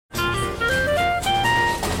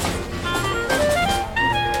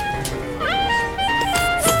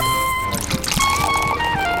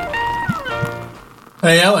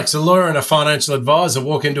Hey, Alex, a lawyer and a financial advisor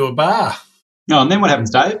walk into a bar. Oh, and then what happens,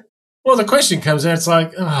 Dave? Well, the question comes out, it's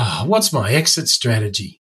like, what's my exit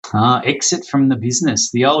strategy? Exit from the business,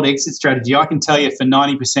 the old exit strategy. I can tell you for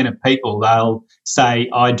 90% of people, they'll say,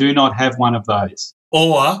 I do not have one of those.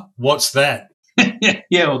 Or, what's that?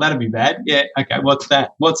 Yeah, well, that'd be bad. Yeah, okay, what's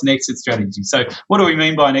that? What's an exit strategy? So what do we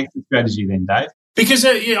mean by an exit strategy then, Dave? Because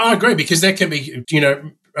I agree, because that can be,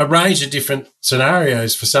 a range of different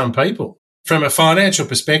scenarios for some people. From a financial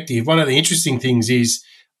perspective, one of the interesting things is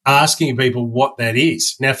asking people what that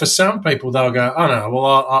is. Now, for some people, they'll go, oh, no,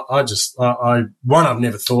 well, one, I've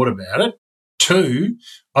never thought about it. Two,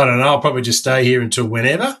 I don't know, I'll probably just stay here until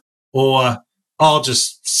whenever, or I'll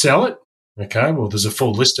just sell it. Okay, well, there's a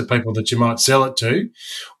full list of people that you might sell it to.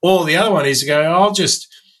 Or the other one is to go, I'll just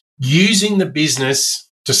using the business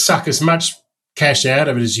to suck as much cash out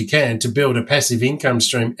of it as you can to build a passive income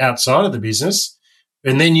stream outside of the business.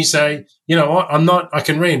 And then you say, you know what, I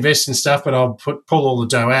can reinvest in stuff, but I'll pull all the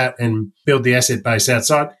dough out and build the asset base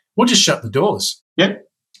outside. We'll just shut the doors. Yep.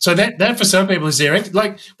 So that for some people is their exit,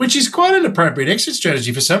 which is quite an appropriate exit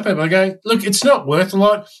strategy for some people. I go, look, it's not worth a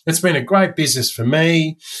lot. It's been a great business for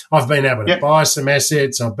me. I've been able to buy some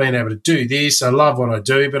assets. I've been able to do this. I love what I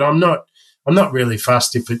do, but I'm not really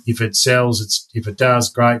fussed if it sells. If it does,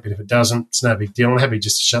 great. But if it doesn't, it's no big deal. I'm happy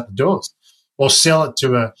just to shut the doors or sell it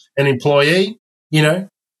to an employee.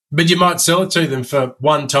 But you might sell it to them for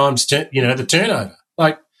 1 times, the turnover.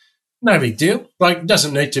 No big deal. It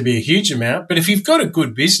doesn't need to be a huge amount. But if you've got a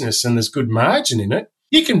good business and there's good margin in it,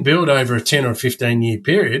 you can build over a 10 or 15-year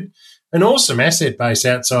period an awesome asset base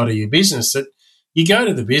outside of your business that you go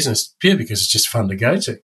to the business purely because it's just fun to go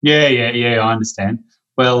to. Yeah, I understand.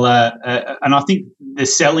 Well, and I think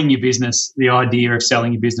the idea of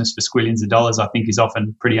selling your business for squillions of dollars, I think is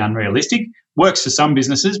often pretty unrealistic. Works for some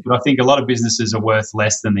businesses, but I think a lot of businesses are worth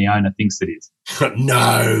less than the owner thinks it is.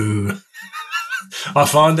 No. I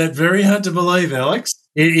find that very hard to believe, Alex.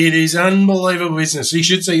 It is unbelievable business. You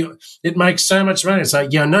should see it makes so much money. It's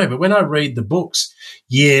like, no, but when I read the books,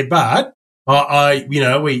 but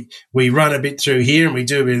we run a bit through here and we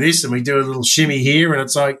do a bit of this and we do a little shimmy here and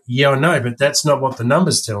it's like, I know, but that's not what the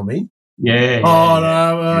numbers tell me. Yeah.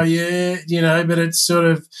 But it's sort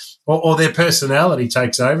of, or their personality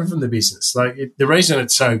takes over from the business. The reason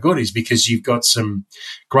it's so good is because you've got some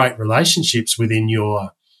great relationships within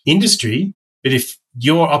your industry. But if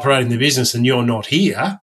you're operating the business and you're not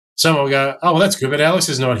here, someone will go, oh, well, that's good, but Alex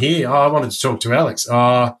is not here. Oh, I wanted to talk to Alex.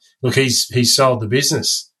 Oh, look, he's sold the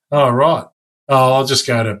business. Oh, right. Oh, I'll just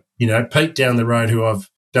go to, Pete down the road who I've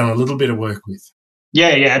done a little bit of work with.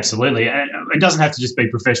 Yeah, absolutely. And it doesn't have to just be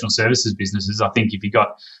professional services businesses. I think if you've got,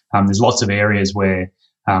 there's lots of areas where,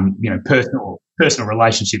 personal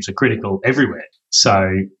relationships are critical everywhere. So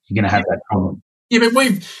you're going to have that problem. Yeah, but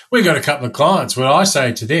we've got a couple of clients where I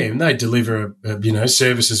say to them, they deliver,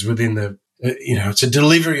 services within the, it's a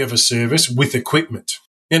delivery of a service with equipment.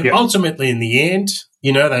 And ultimately in the end,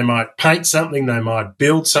 they might paint something, they might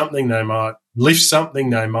build something, they might lift something,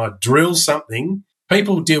 they might drill something.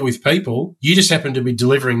 People deal with people. You just happen to be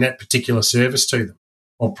delivering that particular service to them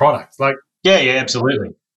or product. Yeah, absolutely.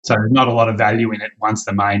 So there's not a lot of value in it once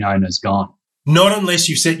the main owner's gone. Not unless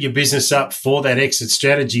you've set your business up for that exit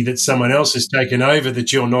strategy that someone else has taken over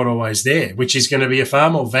that you're not always there, which is going to be a far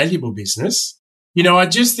more valuable business. I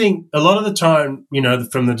just think a lot of the time,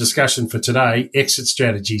 from the discussion for today, exit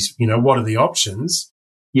strategies, what are the options?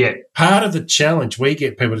 Yeah. Part of the challenge we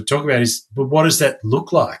get people to talk about is, but what does that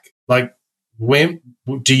look like? When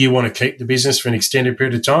do you want to keep the business for an extended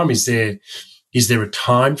period of time? Is there a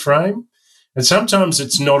time frame? And sometimes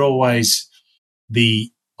it's not always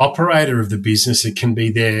the operator of the business. It can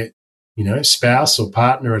be their, spouse or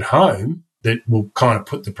partner at home that will kind of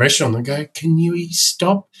put the pressure on them and go, can you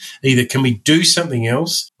stop? Either can we do something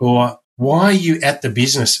else, or why are you at the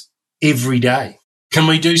business every day? Can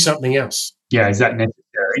we do something else? Yeah, is that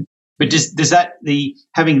necessary? But does that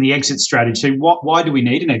having the exit strategy, why do we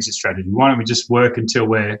need an exit strategy? Why don't we just work until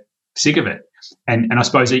we're sick of it? And I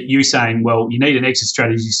suppose that you're saying, well, you need an exit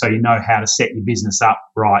strategy so you know how to set your business up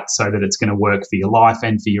right so that it's going to work for your life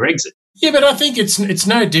and for your exit. Yeah, but I think it's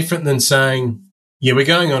no different than saying, we're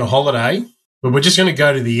going on a holiday, but we're just going to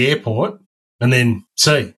go to the airport and then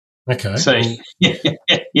see. Okay. See.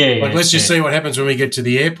 Well, let's just see what happens when we get to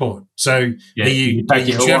the airport. So are you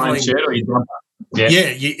Hawaiian shirt or your jumper? Are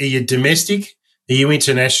you domestic? Are you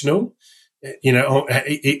international? Are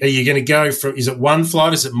you going to go from, is it one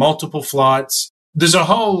flight? Is it multiple flights? There's a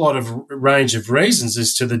whole lot of range of reasons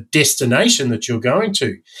as to the destination that you're going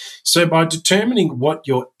to. So by determining what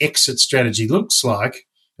your exit strategy looks like,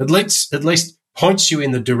 at least points you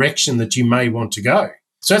in the direction that you may want to go.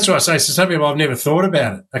 So that's what I say. So some people, I've never thought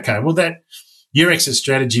about it. Okay, well, that your exit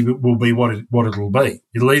strategy will be what it'll be.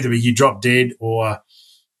 It'll either be you drop dead or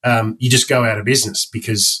you just go out of business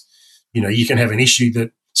because, you can have an issue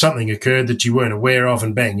that something occurred that you weren't aware of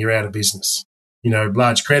and bang, you're out of business.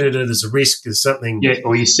 Large creditor, there's a risk, there's something. Yeah,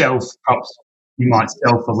 or you might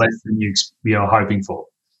sell for less than you're hoping for.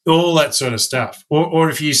 All that sort of stuff. Or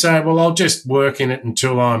if you say, well, I'll just work in it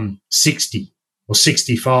until I'm 60 or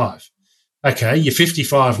 65. Okay, you're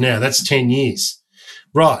 55 now. That's 10 years.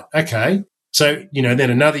 Right, okay. So, then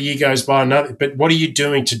another year goes by, but what are you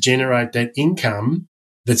doing to generate that income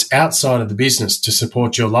that's outside of the business to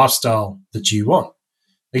support your lifestyle that you want?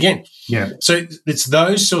 Again, yeah. So it's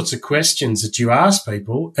those sorts of questions that you ask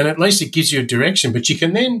people, and at least it gives you a direction, but you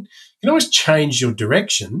can always change your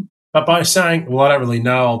direction. But by saying, well, I don't really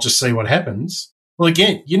know, I'll just see what happens. Well,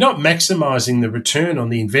 again, you're not maximizing the return on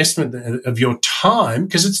the investment of your time,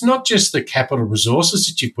 because it's not just the capital resources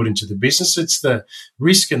that you put into the business, it's the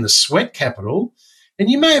risk and the sweat capital. And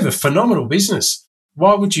you may have a phenomenal business.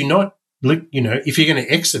 Why would you not, if you're going to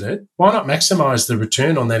exit it, why not maximize the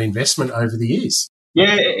return on that investment over the years?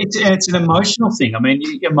 Yeah, it's an emotional thing. I mean,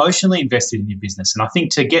 you're emotionally invested in your business. And I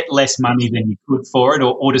think to get less money than you could for it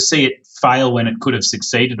or to see it fail when it could have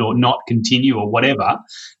succeeded or not continue or whatever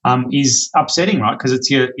is upsetting, right? Because it's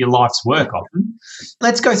your life's work often.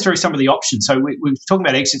 Let's go through some of the options. So we're talking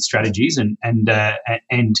about exit strategies and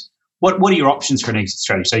what are your options for an exit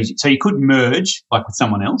strategy? So you could merge like with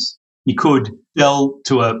someone else. You could sell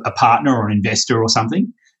to a partner or an investor or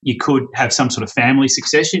something. You could have some sort of family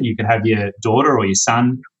succession. You could have your daughter or your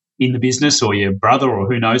son in the business or your brother or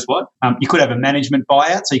who knows what. You could have a management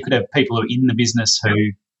buyout. So you could have people who are in the business who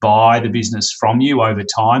buy the business from you over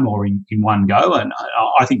time or in one go. And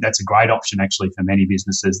I think that's a great option actually for many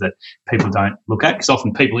businesses that people don't look at, because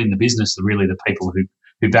often people in the business are really the people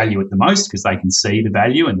who value it the most because they can see the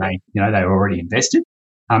value and they're already invested.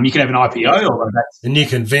 You can have an IPO, although and you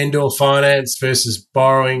can vendor finance versus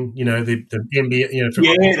borrowing. The MBA.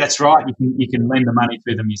 Yeah, that's right. You can lend the money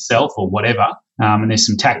to them yourself or whatever, and there's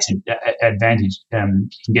some tax advantage. You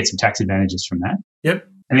can get some tax advantages from that. Yep.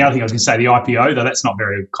 And the other thing I was going to say, the IPO, though that's not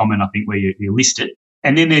very common. I think where you list it,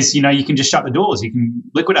 and then there's you can just shut the doors. You can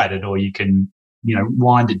liquidate it, or you can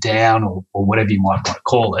wind it down, or whatever you might want to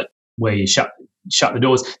call it, where you shut the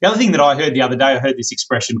doors. The other thing that I heard the other day, I heard this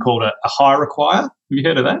expression called a hire require. Have you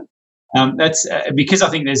heard of that? That's because I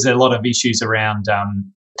think there's a lot of issues around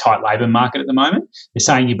tight labour market at the moment. They're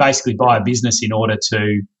saying you basically buy a business in order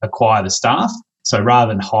to acquire the staff. So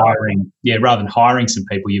rather than hiring some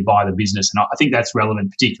people, you buy the business. And I think that's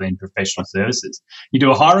relevant, particularly in professional services. You do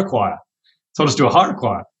a hire require. So I'll just do a hire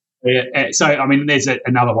require. So, I mean, there's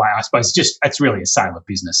another way, I suppose. It's really a sale of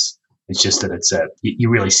business. It's just that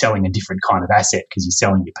you're really selling a different kind of asset because you're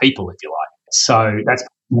selling your people, if you like. So that's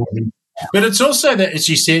more than. But it's also that, as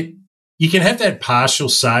you said, you can have that partial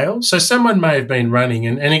sale. So someone may have been running,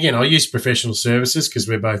 and again, I'll use professional services because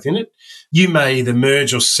we're both in it. You may either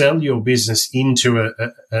merge or sell your business into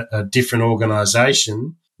a different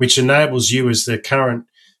organisation, which enables you as the current,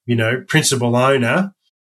 principal owner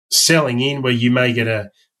selling in, where you may get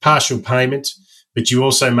a partial payment, but you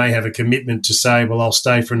also may have a commitment to say, well, I'll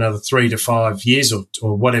stay for another 3 to 5 years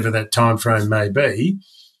or whatever that time frame may be,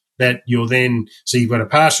 that you'll then, so you've got a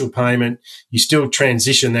partial payment, you still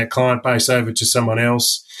transition that client base over to someone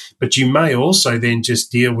else, but you may also then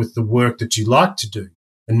just deal with the work that you like to do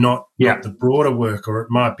and not the broader work, or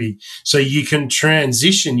it might be, so you can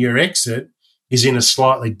transition your exit is in a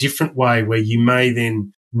slightly different way where you may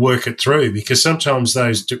then work it through, because sometimes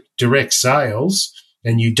those direct sales,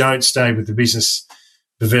 and you don't stay with the business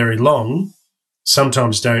for very long,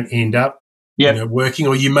 sometimes don't end up working,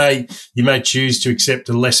 or you may choose to accept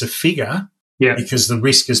a lesser figure because the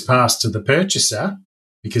risk is passed to the purchaser,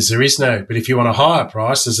 because there is no. But if you want a higher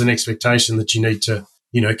price, there's an expectation that you need to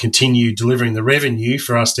continue delivering the revenue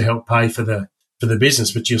for us to help pay for the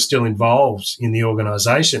business, but you're still involved in the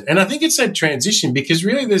organisation. And I think it's that transition, because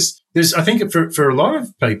really there's I think for a lot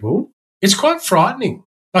of people it's quite frightening.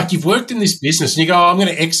 Like, you've worked in this business and you go, I'm going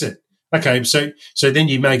to exit. Okay, so then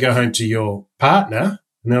you may go home to your partner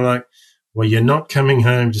and they're like, well, you're not coming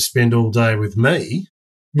home to spend all day with me,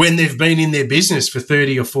 when they've been in their business for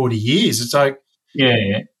 30 or 40 years. It's like,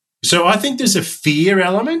 yeah. So I think there's a fear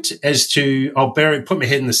element as to, put my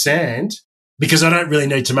head in the sand because I don't really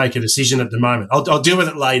need to make a decision at the moment. I'll deal with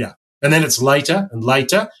it later. And then it's later and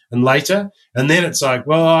later and later. And then it's like,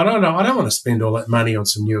 well, I don't know. I don't want to spend all that money on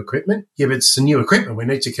some new equipment. Yeah, but it's some new equipment. We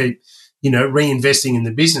need to keep, reinvesting in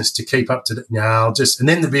the business to keep up to the, and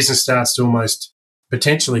then the business starts to almost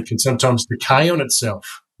potentially can sometimes decay on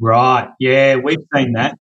itself. Right. Yeah, we've seen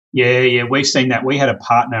that. Yeah, we've seen that. We had a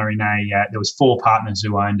partner there was 4 partners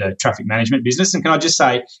who owned a traffic management business. And can I just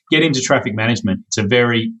say, get into traffic management. It's a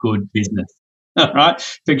very good business. All right.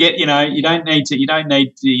 Forget, you don't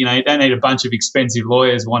need a bunch of expensive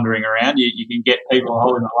lawyers wandering around. You can get people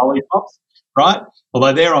holding the lollipops, right?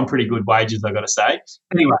 Although they're on pretty good wages, I've got to say.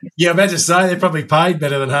 Anyway. Yeah, I'm about to say they're probably paid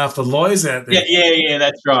better than half the lawyers out there. Yeah,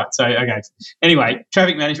 that's right. So, okay. Anyway,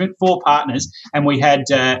 traffic management, 4 partners, and we had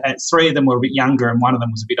 3 of them were a bit younger and one of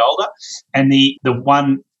them was a bit older. And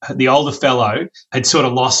the older fellow had sort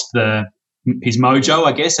of lost his mojo,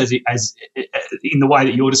 I guess, as in the way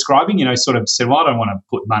that you're describing, sort of said, well, I don't want to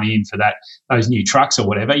put money in for those new trucks or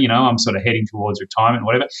whatever, I'm sort of heading towards retirement or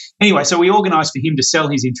whatever. Anyway, so we organised for him to sell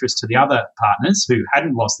his interest to the other partners who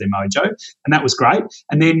hadn't lost their mojo, and that was great.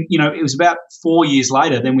 And then, it was about 4 years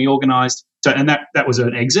later, then we organised, and that was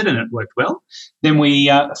an exit and it worked well. Then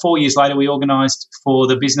 4 years later, we organised for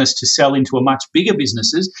the business to sell into a much bigger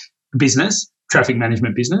business, traffic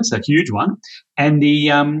management business, a huge one, and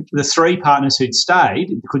the 3 partners who'd stayed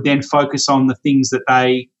could then focus on the things that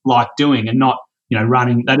they liked doing and not,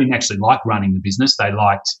 running. They didn't actually like running the business. They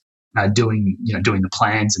liked doing the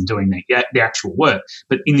plans and doing the actual work.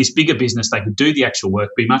 But in this bigger business, they could do the actual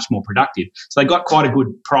work, be much more productive. So they got quite a good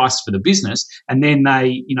price for the business, and then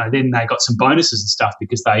they got some bonuses and stuff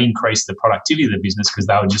because they increased the productivity of the business because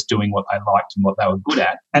they were just doing what they liked and what they were good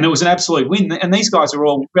at. And it was an absolute win. And these guys are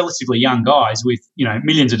all relatively young guys with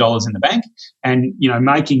millions of dollars in the bank and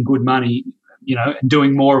making good money, and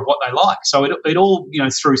doing more of what they like. So it all,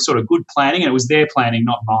 through sort of good planning, and it was their planning,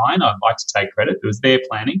 not mine. I'd like to take credit. It was their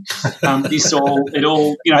planning. They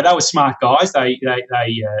were smart guys. They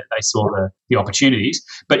saw the opportunities.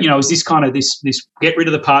 But, it was this kind of this get rid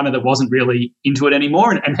of the partner that wasn't really into it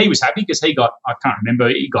anymore. And he was happy because he got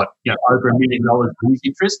over $1 million for his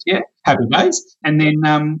interest. Yeah, happy days. And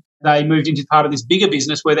then they moved into part of this bigger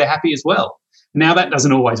business where they're happy as well. Now, that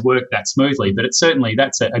doesn't always work that smoothly, but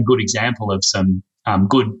that's a good example of some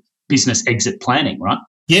good business exit planning, right?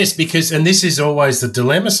 Yes, and this is always the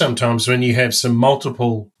dilemma sometimes when you have some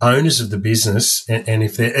multiple owners of the business, and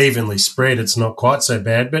if they're evenly spread, it's not quite so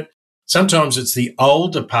bad, but sometimes it's the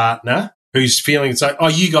older partner who's feeling it's like, oh,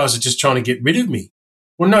 you guys are just trying to get rid of me.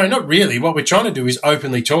 Well, no, not really. What we're trying to do is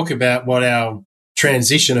openly talk about what our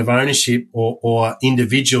transition of ownership or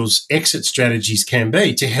individuals' exit strategies can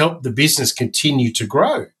be to help the business continue to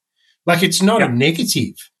grow. Like, it's not a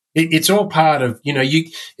negative. It's all part of,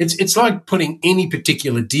 it's like putting any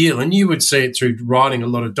particular deal, and you would see it through writing a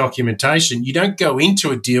lot of documentation. You don't go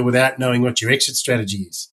into a deal without knowing what your exit strategy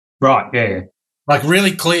is. Right, yeah. Like,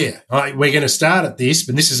 really clear. We're going to start at this,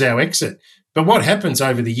 but this is our exit. But what happens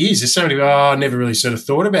over the years is somebody, I never really sort of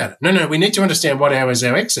thought about it. No, we need to understand what is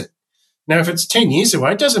our exit. Now, if it's 10 years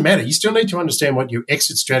away, it doesn't matter. You still need to understand what your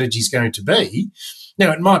exit strategy is going to be.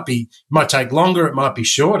 Now, it might take longer, it might be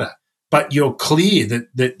shorter, but you're clear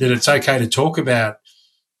that it's okay to talk about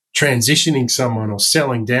transitioning someone or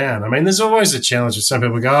selling down. I mean, there's always a challenge with some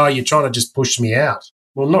people go, you're trying to just push me out.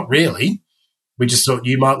 Well, not really. We just thought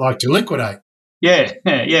you might like to liquidate. Yeah.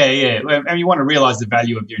 And you want to realise the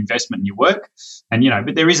value of your investment in your work. And,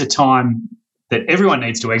 but there is a time that everyone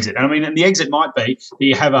needs to exit. And I mean, and the exit might be that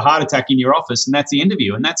you have a heart attack in your office and that's the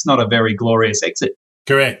interview, and that's not a very glorious exit.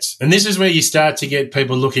 Correct. And this is where you start to get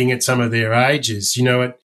people looking at some of their ages.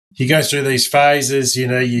 You go through these phases,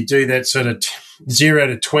 you do that sort of 0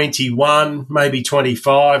 to 21, maybe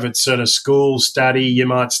 25. It's sort of school, study. You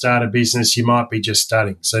might start a business. You might be just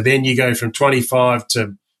studying. So then you go from 25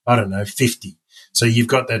 to, 50. So you've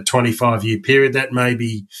got that 25-year period. That may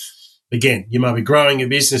be, again, you might be growing a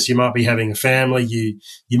business, you might be having a family,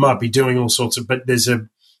 you might be doing all sorts of, but there's a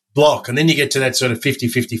block. And then you get to that sort of 50,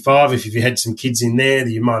 55, if you had some kids in there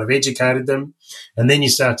that you might have educated them. And then you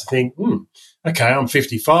start to think, okay, I'm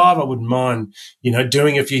 55, I wouldn't mind,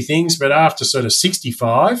 doing a few things. But after sort of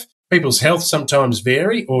 65, people's health sometimes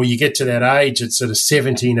vary, or you get to that age at sort of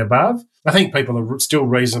 70 and above. I think people are still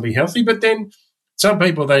reasonably healthy, but then some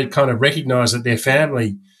people, they kind of recognise that their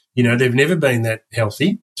family, they've never been that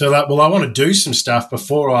healthy. So like, well, I want to do some stuff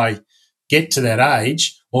before I get to that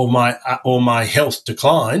age, or my health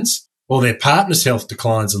declines, or their partner's health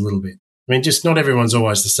declines a little bit. I mean, just not everyone's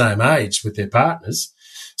always the same age with their partners.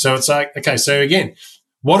 So it's like, okay, so again,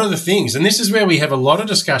 what are the things? And this is where we have a lot of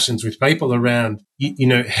discussions with people around,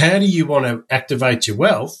 how do you want to activate your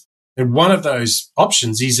wealth? And one of those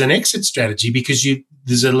options is an exit strategy, because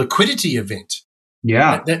there's a liquidity event.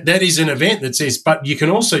 Yeah. That is an event that says, but you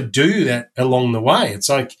can also do that along the way. It's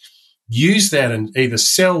like, use that and either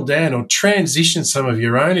sell down or transition some of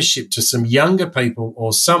your ownership to some younger people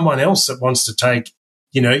or someone else that wants to take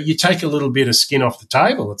you take a little bit of skin off the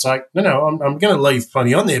table. It's like, no, I'm going to leave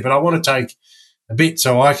plenty on there, but I want to take a bit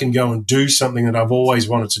so I can go and do something that I've always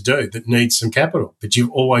wanted to do that needs some capital, but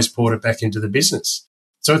you've always poured it back into the business.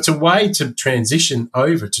 So it's a way to transition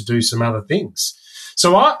over to do some other things.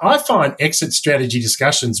 So I find exit strategy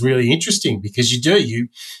discussions really interesting because you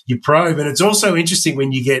probe, and it's also interesting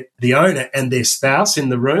when you get the owner and their spouse in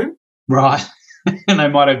the room. Right. And they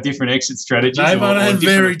might have different exit strategies. They might have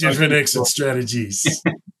very different exit strategies.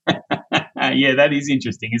 Yeah, that is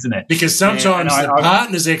interesting, isn't it? Because sometimes the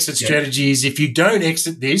partner's exit strategy is, if you don't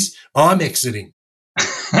exit this, I'm exiting.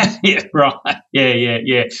 Yeah, right.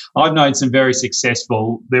 Yeah. I've known some very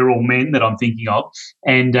successful, they're all men that I'm thinking of,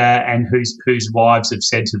 and whose wives have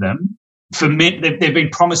said to them, for men, they've been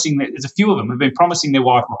promising, there's a few of them have been promising their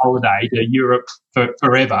wife a holiday to Europe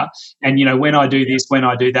forever. And, when I do this, when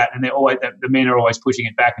I do that, and they're always, the men are always pushing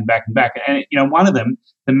it back and back and back. And, one of them,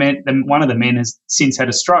 one of the men has since had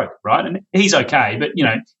a stroke, right? And he's okay, but, he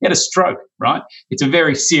had a stroke, right? It's a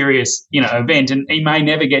very serious, event, and he may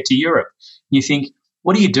never get to Europe. You think,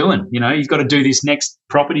 what are you doing? He's got to do this next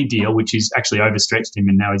property deal, which is actually overstretched him,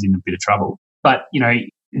 and now he's in a bit of trouble. But,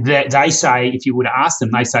 they say, if you were to ask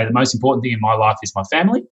them, they say the most important thing in my life is my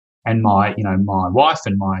family and my wife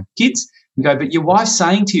and my kids. You go, but your wife's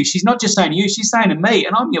saying to you, she's not just saying to you, she's saying to me,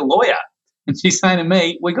 and I'm your lawyer. And she's saying to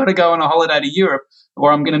me, we got to go on a holiday to Europe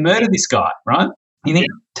or I'm going to murder this guy, right? You think,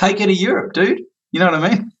 take her to Europe, dude. You know what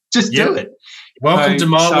I mean? Just do it. Welcome to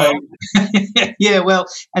my world. Yeah, well,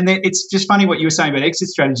 and it's just funny what you were saying about exit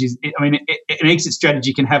strategies. An exit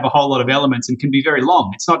strategy can have a whole lot of elements and can be very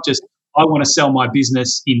long. It's not just, I want to sell my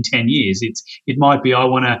business in 10 years. It might be, I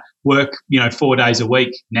want to work, 4 days a week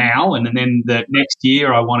now, and then the next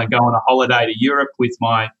year I want to go on a holiday to Europe with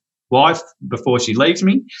my wife before she leaves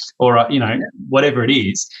me, or whatever it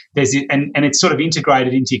is. And it's sort of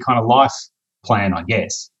integrated into your kind of life plan, I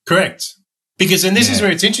guess. Correct. Because, and this is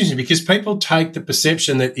where it's interesting, because people take the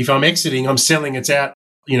perception that if I'm exiting, I'm selling, it's out,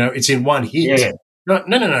 it's in one hit. Yeah. No.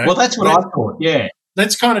 Well, that's what I thought. Yeah.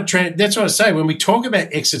 That's kind of that's what I say. When we talk about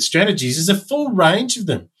exit strategies, there's a full range of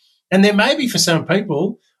them. And there may be, for some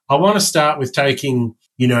people, I want to start with taking,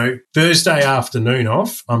 Thursday afternoon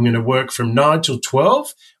off. I'm going to work from 9 till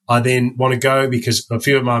 12. I then want to go because a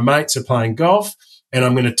few of my mates are playing golf, and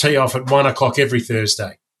I'm going to tee off at 1 o'clock every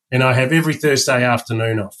Thursday. And I have every Thursday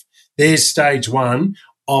afternoon off. There's stage one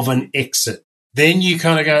of an exit. Then you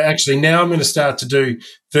kind of go, actually, now I'm going to start to do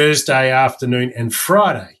Thursday afternoon and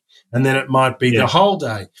Friday. And then it might be the whole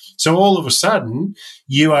day. So all of a sudden,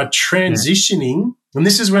 you are transitioning, and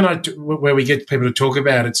this is where we get people to talk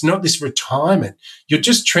about, it's not this retirement. You're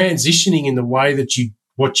just transitioning in the way that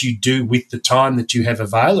what you do with the time that you have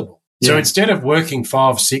available. Yeah. So instead of working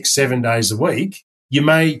 5, 6, 7 days a week, you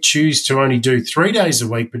may choose to only do 3 days a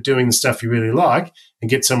week, but doing the stuff you really like, and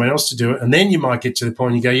get someone else to do it. And then you might get to the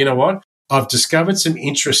point you go, you know what? I've discovered some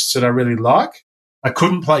interests that I really like. I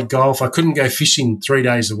couldn't play golf. I couldn't go fishing 3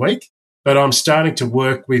 days a week, but I'm starting to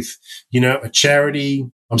work with, a charity.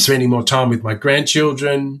 I'm spending more time with my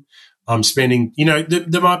grandchildren. I'm spending,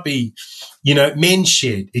 there might be, men's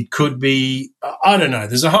shed. It could be, I don't know.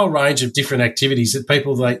 There's a whole range of different activities that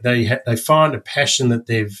people, they find a passion that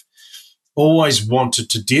they've always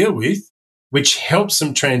wanted to deal with, which helps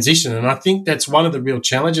them transition. And I think that's one of the real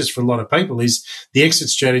challenges for a lot of people is the exit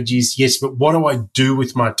strategies. Yes, but what do I do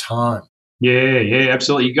with my time? Yeah,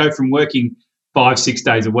 absolutely. You go from working 5, 6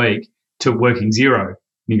 days a week to working 0.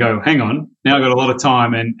 You go, hang on, now I've got a lot of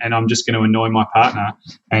time and I'm just going to annoy my partner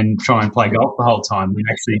and try and play golf the whole time. We've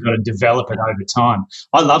actually got to develop it over time.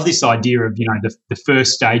 I love this idea of, the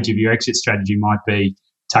first stage of your exit strategy might be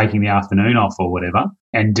taking the afternoon off or whatever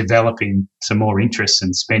and developing some more interests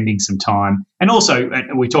and spending some time. And also,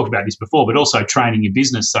 and we talked about this before, but also training your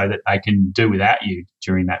business so that they can do without you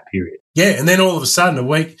during that period. Yeah, and then all of a sudden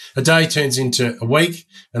a day turns into a week,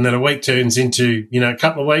 and then a week turns into, a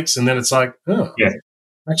couple of weeks, and then it's like,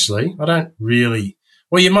 actually, I don't really.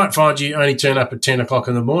 Well, you might find you only turn up at 10 o'clock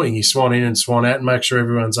in the morning. You swan in and swan out and make sure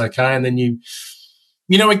everyone's okay, and then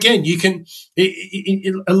again, you can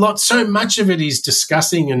so much of it is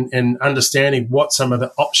discussing and understanding what some of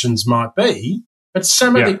the options might be. But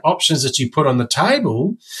some of the options that you put on the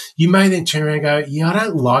table, you may then turn around and go, I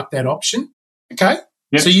don't like that option. Okay.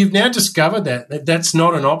 Yep. So you've now discovered that that's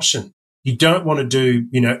not an option. You don't want to do,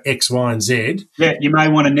 X, Y, and Z. Yeah, you may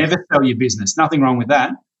want to never sell your business. Nothing wrong with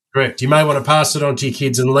that. Correct. You may want to pass it on to your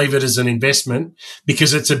kids and leave it as an investment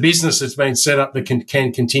because it's a business that's been set up that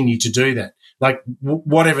can continue to do that. Like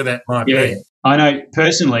whatever that might be. I know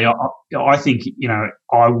personally, I think,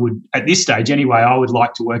 I would, at this stage anyway, I would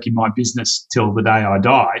like to work in my business till the day I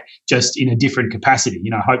die, just in a different capacity,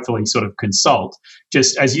 hopefully sort of consult.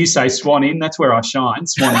 Just as you say, swan in, that's where I shine,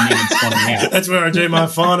 swanning in and swanning out. That's where I do my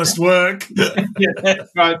finest work. Yeah,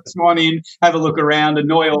 that's right. Swan in, have a look around,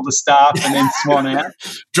 annoy all the staff, and then swan out.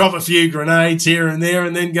 Drop a few grenades here and there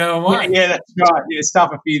and then go away. Yeah, that's right. Yeah,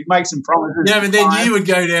 stuff a few, make some promises. Yeah, but then you would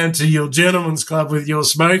go down to your gentleman's club with your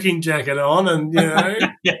smoking jacket on and,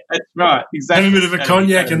 yeah, that's right. Exactly. Have a bit of a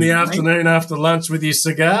cognac in the afternoon after lunch with your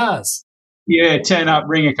cigars. Yeah, turn up,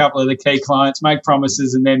 ring a couple of the key clients, make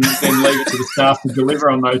promises, and then leave it to the staff to deliver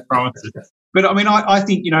on those promises. But, I mean, I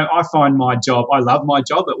think, I find my job, I love my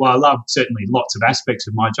job, but I love certainly lots of aspects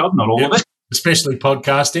of my job, not all of it. Especially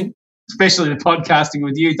podcasting. Especially the podcasting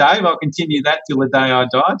with you, Dave. I'll continue that till the day I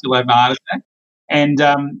die, till I have a heart attack. And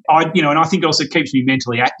I think it also keeps me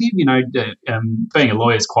mentally active. Being a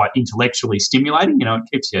lawyer is quite intellectually stimulating. It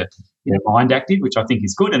keeps your mind active, which I think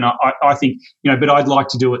is good. And I think, but I'd like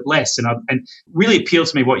to do it less. And really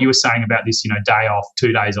appeals to me what you were saying about this, day off,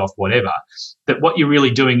 2 days off, whatever. That what you're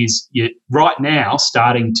really doing is you're right now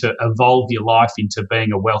starting to evolve your life into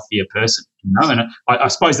being a wealthier person. And I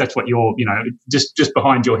suppose that's what you're, just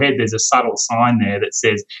behind your head, there's a subtle sign there that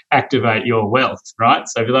says activate your wealth, right?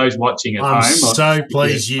 So for those watching at home. I'm so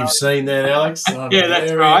pleased you've seen that, Alex. Yeah,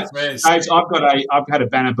 that's right. Dave, I've had a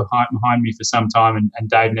banner behind me for some time and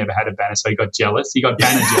Dave never had a banner, so he got jealous. He got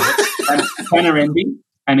banner jealous. Banner envy.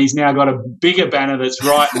 And he's now got a bigger banner that's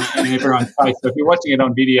right in everyone's face. So if you're watching it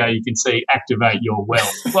on video, you can see activate your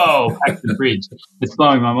wealth. Whoa, Paxton Bridge. It's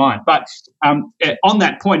blowing my mind. But on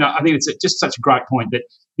that point, I think it's just such a great point that,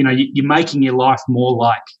 you're making your life more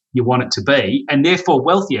like you want it to be and therefore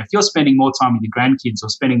wealthier. If you're spending more time with your grandkids or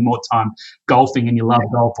spending more time golfing and you love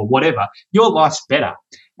golf or whatever, your life's better.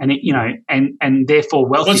 And, and therefore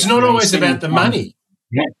wealthier. Well, it's not always about the money.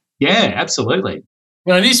 Yeah, absolutely.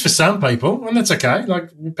 Well, it is for some people, and that's okay. Like,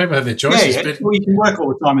 people have their choices. Yeah. But well, you can work all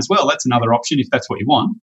the time as well. That's another option if that's what you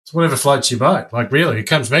want. It's whatever floats your boat. Like, really, it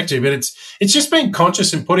comes back to you. But it's just being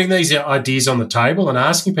conscious and putting these ideas on the table and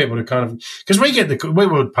asking people to kind of – because we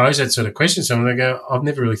would pose that sort of question to someone and they go, I've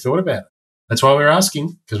never really thought about it. That's why we're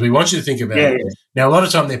asking, because we want you to think about it. Yeah. Now, a lot of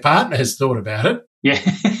time their partner has thought about it. Yeah,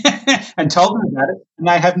 and told them about it, and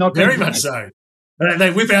they have not. Very much so. They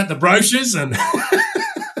whip out the brochures and –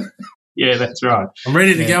 Yeah, that's right. I'm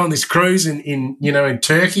ready to go on this cruise in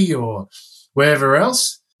Turkey or wherever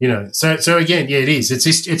else. So again, yeah, it is.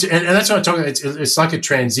 And that's what I talk about. It's like a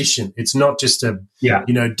transition. It's not just a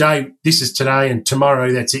day. This is today, and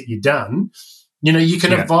tomorrow that's it. You're done. You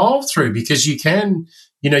can evolve through because you can.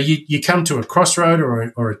 You come to a crossroad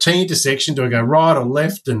or a T intersection. Do I go right or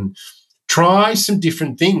left and try some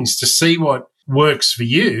different things to see what works for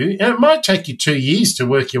you? And it might take you 2 years to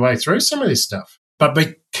work your way through some of this stuff. But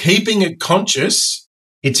by keeping it conscious,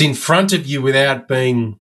 it's in front of you without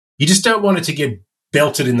being – you just don't want it to get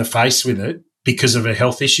belted in the face with it because of a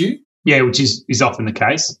health issue. Yeah, which is often the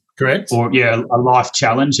case. Correct. Or, a life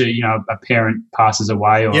challenge, a parent passes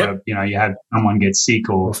away or, you have someone gets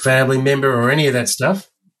sick or family member or any of that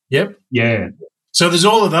stuff. Yep. Yeah. So there's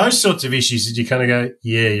all of those sorts of issues that you kind of go,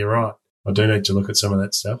 yeah, you're right. I do need to look at some of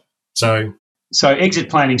that stuff. So exit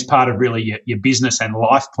planning is part of really your business and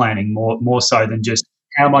life planning more so than just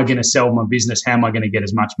how am I going to sell my business? How am I going to get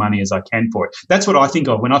as much money as I can for it? That's what I think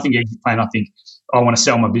of. When I think exit plan, I think I want to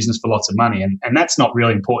sell my business for lots of money. And that's not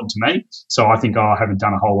really important to me. So I think I haven't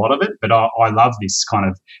done a whole lot of it. But I love this kind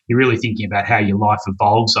of, you're really thinking about how your life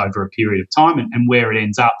evolves over a period of time and where it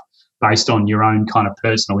ends up based on your own kind of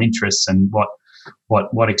personal interests and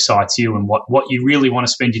what excites you and what you really want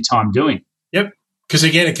to spend your time doing. Yep. Because,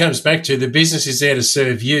 again, it comes back to the business is there to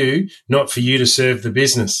serve you, not for you to serve the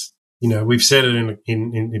business. We've said it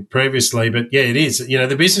in previously, but, yeah, it is.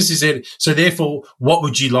 The business is there. So, therefore, what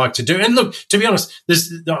would you like to do? And, look, to be honest,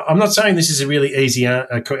 I'm not saying this is a really easy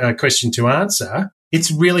question to answer. It's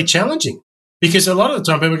really challenging because a lot of the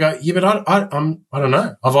time people go, yeah, but I don't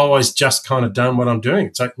know. I've always just kind of done what I'm doing.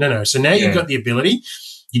 It's like, no. So now you've got the ability.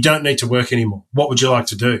 You don't need to work anymore. What would you like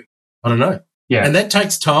to do? I don't know. Yeah. And that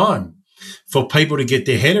takes time for people to get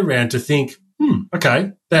their head around to think,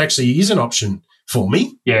 okay, that actually is an option for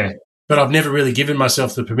me. Yeah. But I've never really given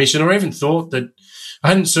myself the permission or even thought that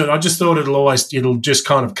I just thought it'll just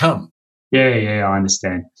kind of come. Yeah, I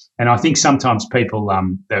understand. And I think sometimes people,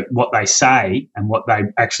 what they say and what they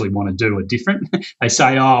actually want to do are different. They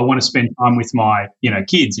say, I want to spend time with my,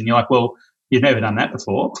 kids. And you're like, well, you've never done that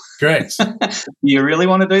before. Correct. You really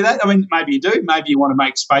want to do that? I mean, maybe you do. Maybe you want to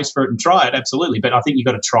make space for it and try it. Absolutely. But I think you've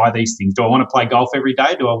got to try these things. Do I want to play golf every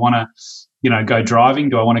day? Do I want to, go driving?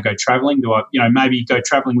 Do I want to go traveling? Do I, maybe go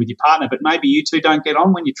traveling with your partner, but maybe you two don't get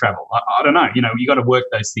on when you travel. I don't know. You got to work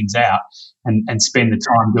those things out and spend the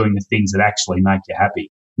time doing the things that actually make you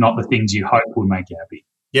happy, not the things you hope will make you happy.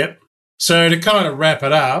 Yep. So to kind of wrap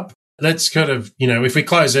it up, let's kind of, if we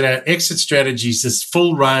close it out, exit strategies is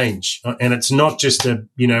full range, and it's not just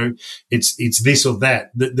it's this or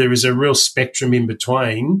that. There is a real spectrum in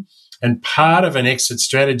between, and part of an exit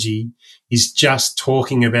strategy is just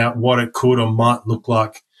talking about what it could or might look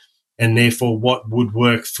like, and therefore what would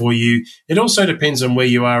work for you. It also depends on where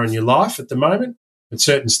you are in your life at the moment. At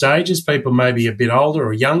certain stages, people may be a bit older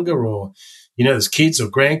or younger, or there's kids or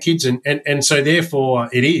grandkids, and so therefore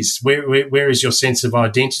it is where is your sense of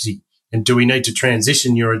identity. And do we need to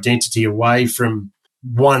transition your identity away from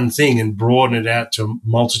one thing and broaden it out to a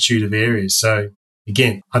multitude of areas? So,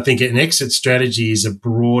 again, I think an exit strategy is a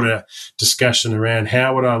broader discussion around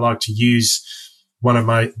how would I like to use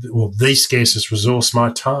the scarcest resource,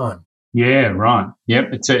 my time. Yeah, right. Yep.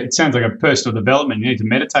 It sounds like a personal development. You need to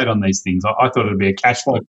meditate on these things. I thought it would be a cash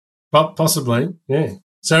flow. Possibly, yeah.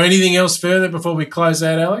 So anything else further before we close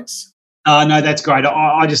out, Alex? No, that's great.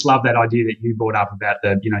 I just love that idea that you brought up about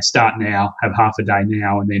the, start now, have half a day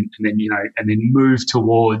now, and then move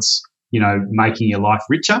towards, making your life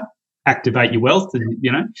richer, activate your wealth,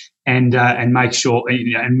 and make sure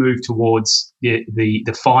and move towards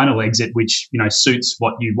the final exit, which suits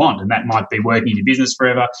what you want, and that might be working in your business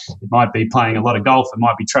forever. It might be playing a lot of golf. It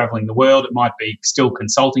might be traveling the world. It might be still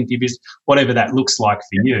consulting to your business, whatever that looks like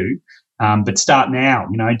for you. But start now.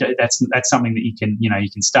 That's something that you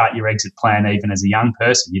can start your exit plan even as a young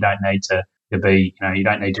person. You don't need to be. You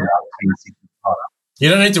don't need to. You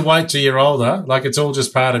don't need to wait till you're older. Like, it's all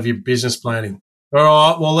just part of your business planning. All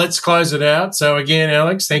right. Well, let's close it out. So again,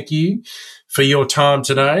 Alex, thank you for your time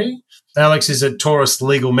today. Alex is at Taurus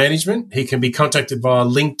Legal Management. He can be contacted via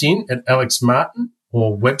LinkedIn at Alex Martin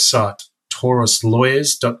or website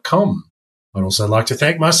tauruslawyers.com. I'd also like to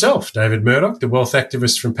thank myself, David Murdoch, the wealth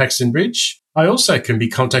activist from Paxton Bridge. I also can be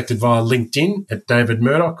contacted via LinkedIn at David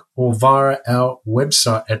Murdoch or via our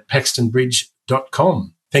website at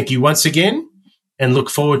paxtonbridge.com. Thank you once again, and look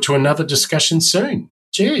forward to another discussion soon.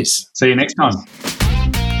 Cheers. See you next time.